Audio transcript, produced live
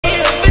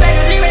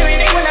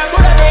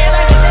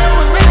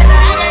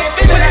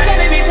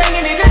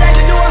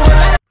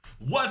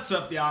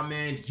What's up, y'all,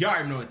 man? Y'all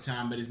already know what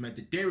time it is, man.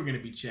 Today we're going to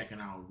be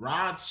checking out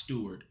Rod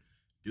Stewart.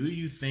 Do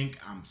you think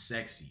I'm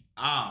sexy?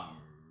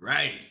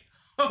 Alrighty.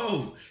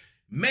 Oh,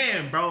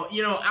 man, bro.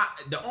 You know,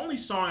 the only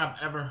song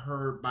I've ever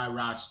heard by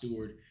Rod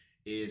Stewart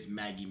is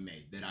Maggie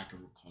May that I can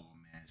recall,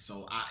 man.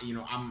 So,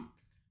 I'm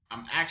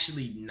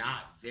actually not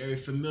very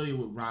familiar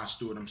with Rod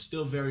Stewart. I'm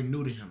still very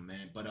new to him,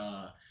 man. But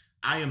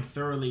I am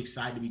thoroughly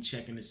excited to be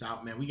checking this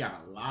out, man. We got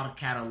a lot of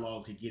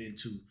catalog to get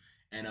into.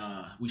 And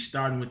we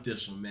starting with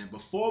this one, man.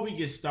 Before we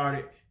get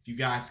started, if you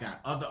guys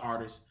got other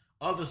artists,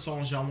 other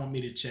songs y'all want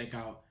me to check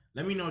out,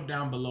 let me know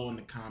down below in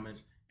the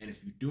comments. And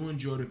if you do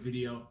enjoy the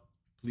video,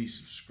 please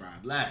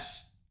subscribe.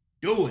 Let's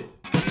do it.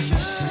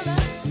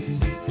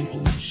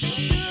 Oh,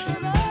 shh.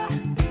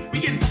 We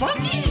getting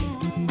funky?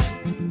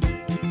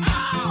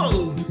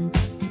 Oh!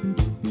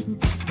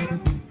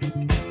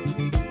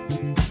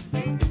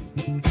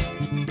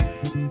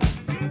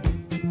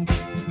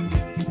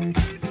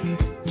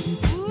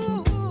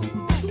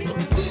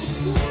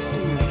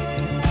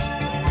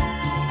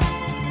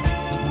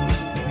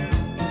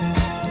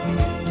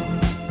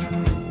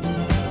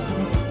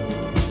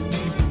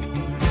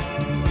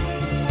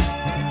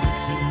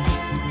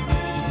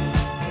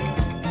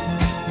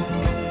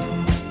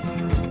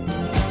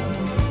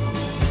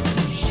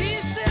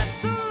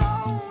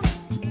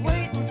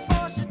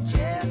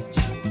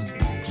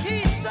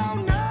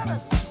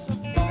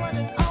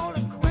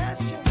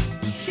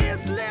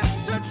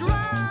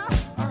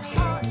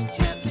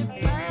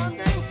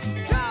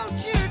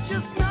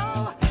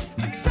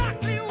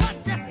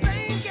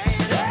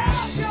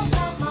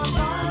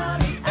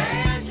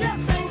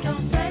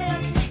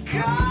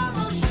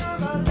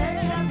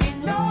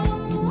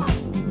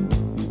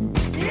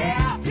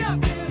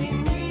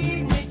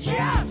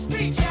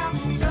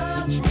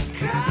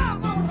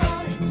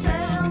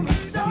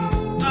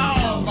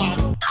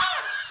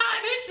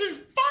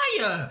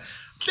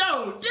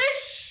 Yo,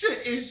 this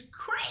shit is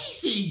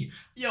crazy.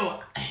 Yo,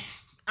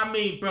 I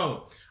mean,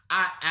 bro,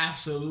 I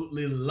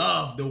absolutely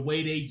love the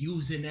way they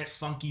using that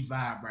funky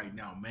vibe right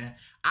now, man.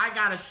 I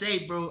gotta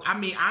say, bro, I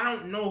mean, I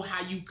don't know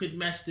how you could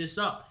mess this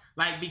up.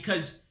 Like,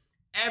 because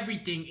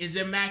everything is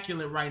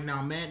immaculate right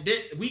now, man.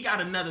 We got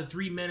another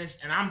 3 minutes,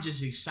 and I'm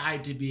just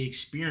excited to be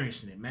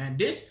experiencing it, man.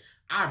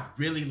 I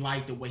really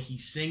like the way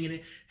he's singing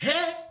it.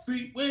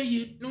 Everywhere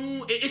you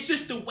know. It's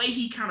just the way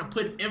he kind of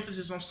put an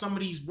emphasis on some of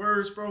these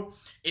words, bro.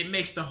 It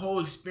makes the whole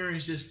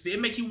experience just fit.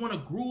 It make you want to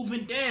groove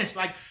and dance.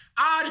 Like,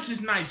 this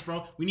is nice,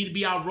 bro. We need to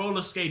be out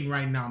roller skating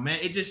right now, man.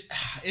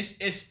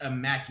 It's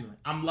immaculate.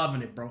 I'm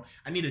loving it, bro.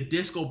 I need a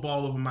disco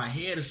ball over my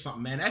head or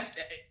something, man. I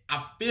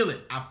feel it.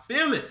 I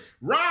feel it.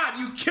 Rod,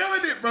 you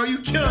killing it, bro. You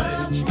killing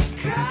it.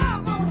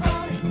 Come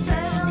on,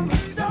 tell me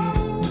so.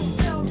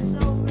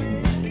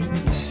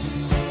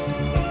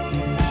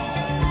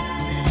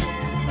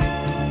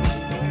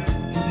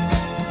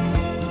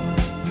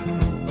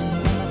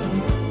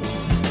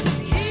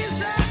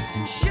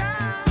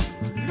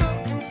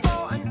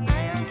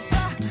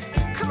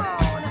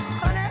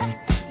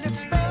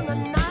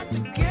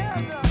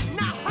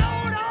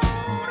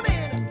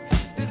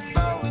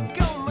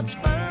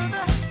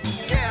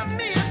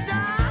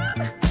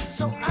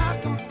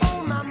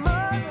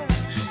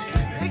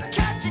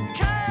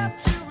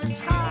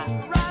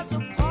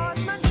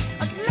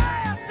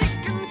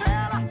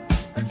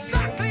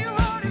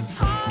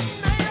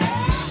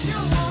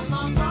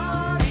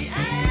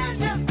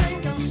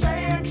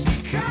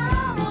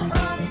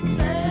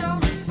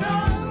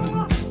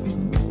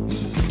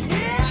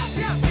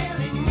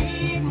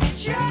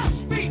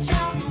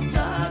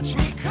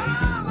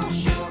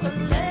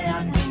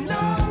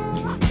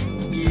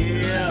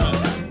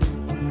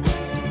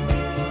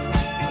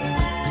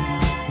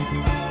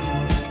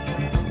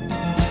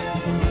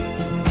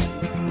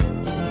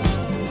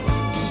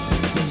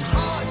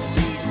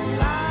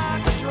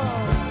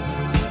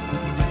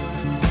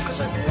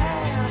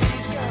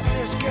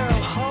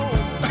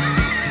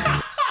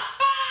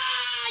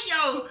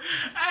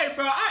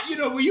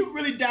 When you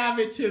really dive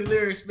into the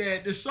lyrics,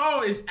 man, the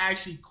song is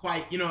actually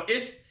quite,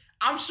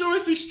 I'm sure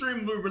it's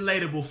extremely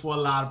relatable for a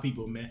lot of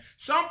people, man.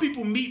 Some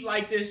people meet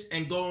like this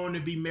and go on to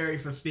be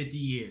married for 50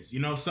 years,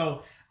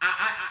 so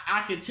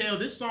I can tell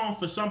this song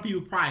for some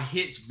people probably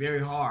hits very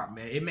hard,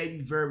 man. It may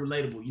be very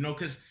relatable,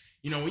 because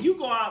when you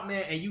go out,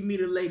 man, and you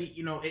meet a lady,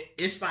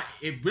 it's like,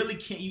 it really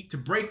can't, to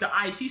break the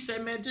ice. He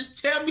said, man,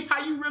 just tell me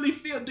how you really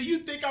feel. Do you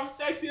think I'm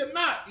sexy or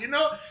not?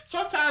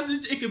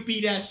 Sometimes it could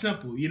be that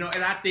simple, and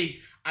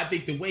I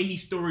think the way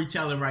he's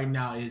storytelling right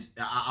now is,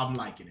 I'm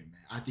liking it, man.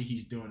 I think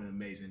he's doing an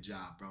amazing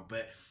job, bro.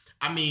 But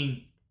I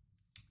mean,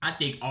 I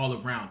think all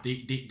around,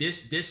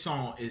 this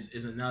song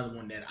is another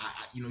one that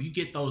you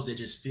get those that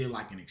just feel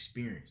like an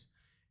experience.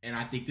 And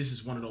I think this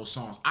is one of those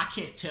songs. I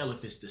can't tell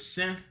if it's the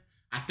synth.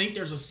 I think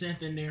there's a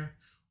synth in there,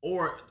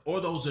 or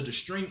those are the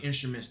string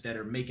instruments that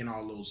are making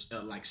all those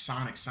like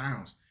sonic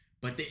sounds.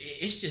 But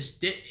it's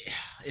just,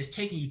 it's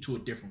taking you to a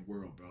different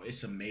world, bro.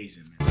 It's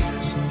amazing, man.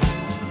 Seriously.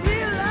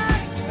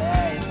 Relax,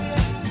 baby.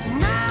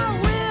 Now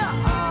we're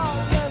all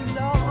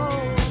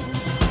alone.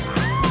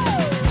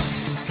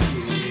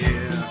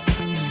 Yeah.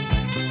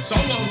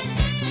 Solo.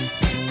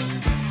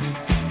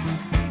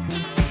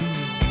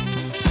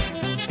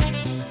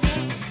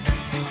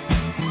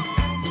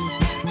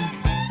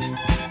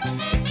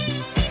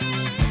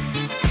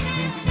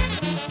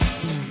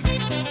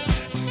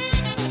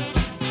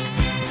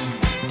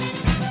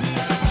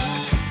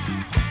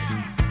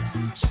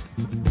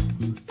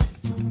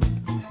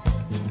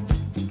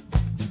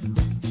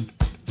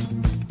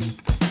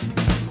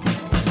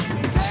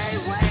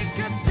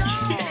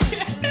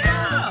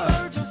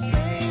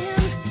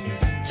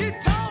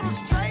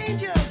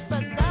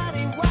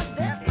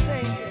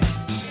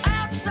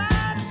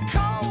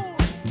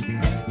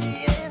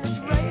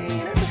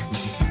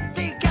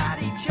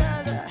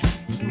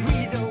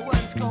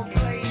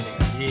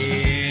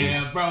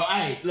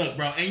 Look,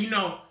 bro, and you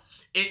know,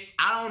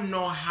 I don't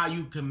know how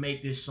you can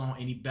make this song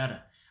any better.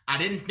 I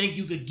didn't think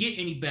you could get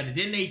any better.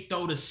 Then they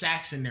throw the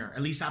sax in there.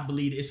 At least I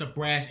believe it's a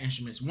brass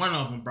instrument. It's one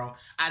of them, bro.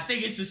 I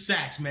think it's a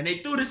sax, man. They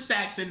threw the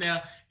sax in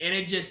there, and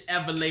it just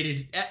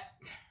elevated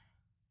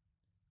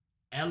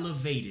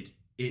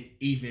it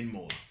even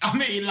more. I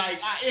mean, like,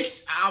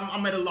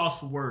 I'm at a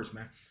loss for words,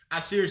 man. I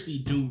seriously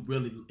do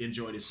really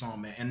enjoy this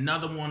song, man.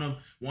 Another one of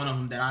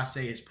them that I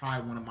say is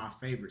probably one of my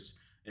favorites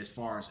as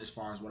far as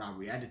what I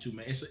reacted to,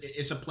 man. It's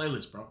a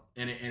playlist, bro,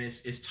 and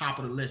it's top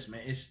of the list,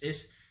 man.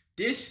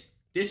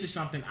 This is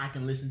something I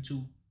can listen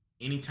to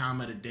any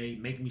time of the day,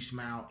 make me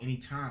smile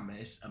anytime, man.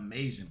 It's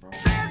amazing, bro.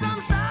 Says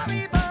I'm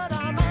sorry, but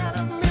I'm out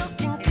of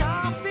milk and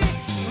coffee.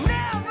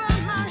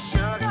 Never mind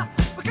sugar,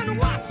 we can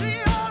watch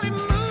the only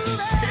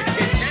movie.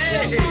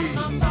 Hey.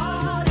 My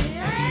body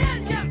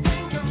and you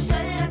think I'm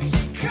sexy.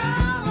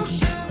 Come on,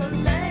 sugar,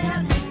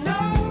 let me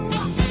know.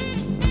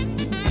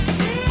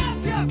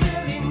 If you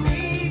really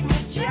need me,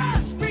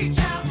 just reach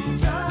out and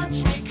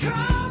touch me.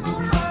 Come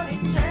on, honey,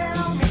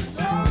 tell me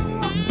so.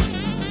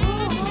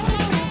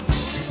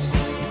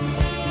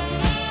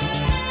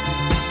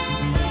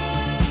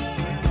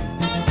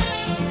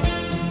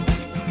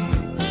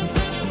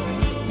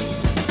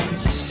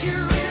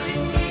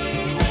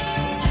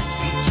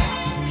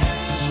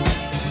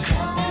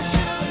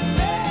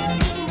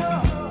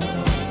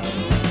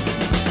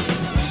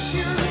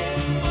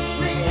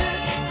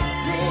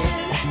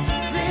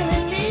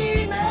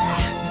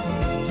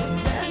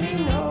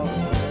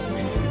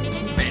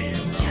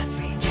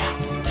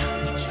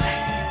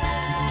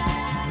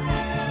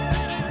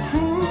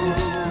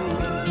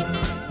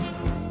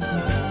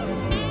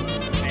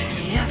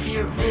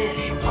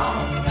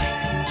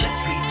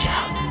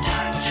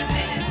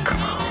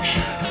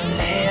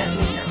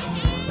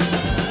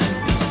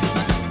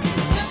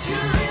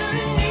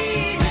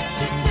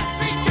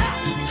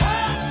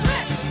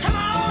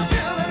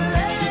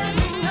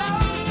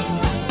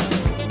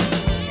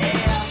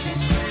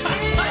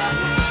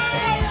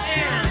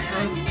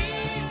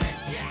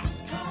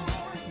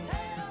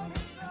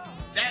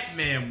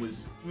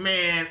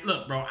 Man,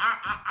 look, bro,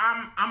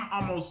 I'm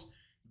almost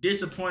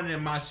disappointed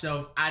in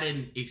myself. I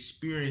didn't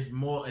experience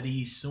more of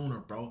these sooner,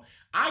 bro.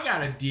 I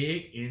gotta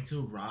dig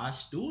into Rod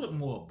Stewart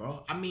more,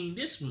 bro. I mean,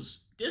 this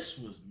was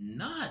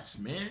nuts,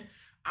 man.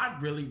 I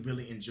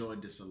really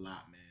enjoyed this a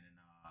lot, man,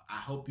 and I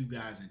hope you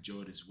guys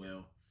enjoyed as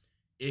well.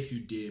 If you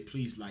did,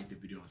 please like the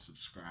video and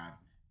subscribe.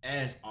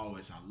 As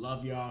always, I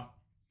love y'all.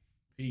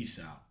 Peace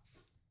out.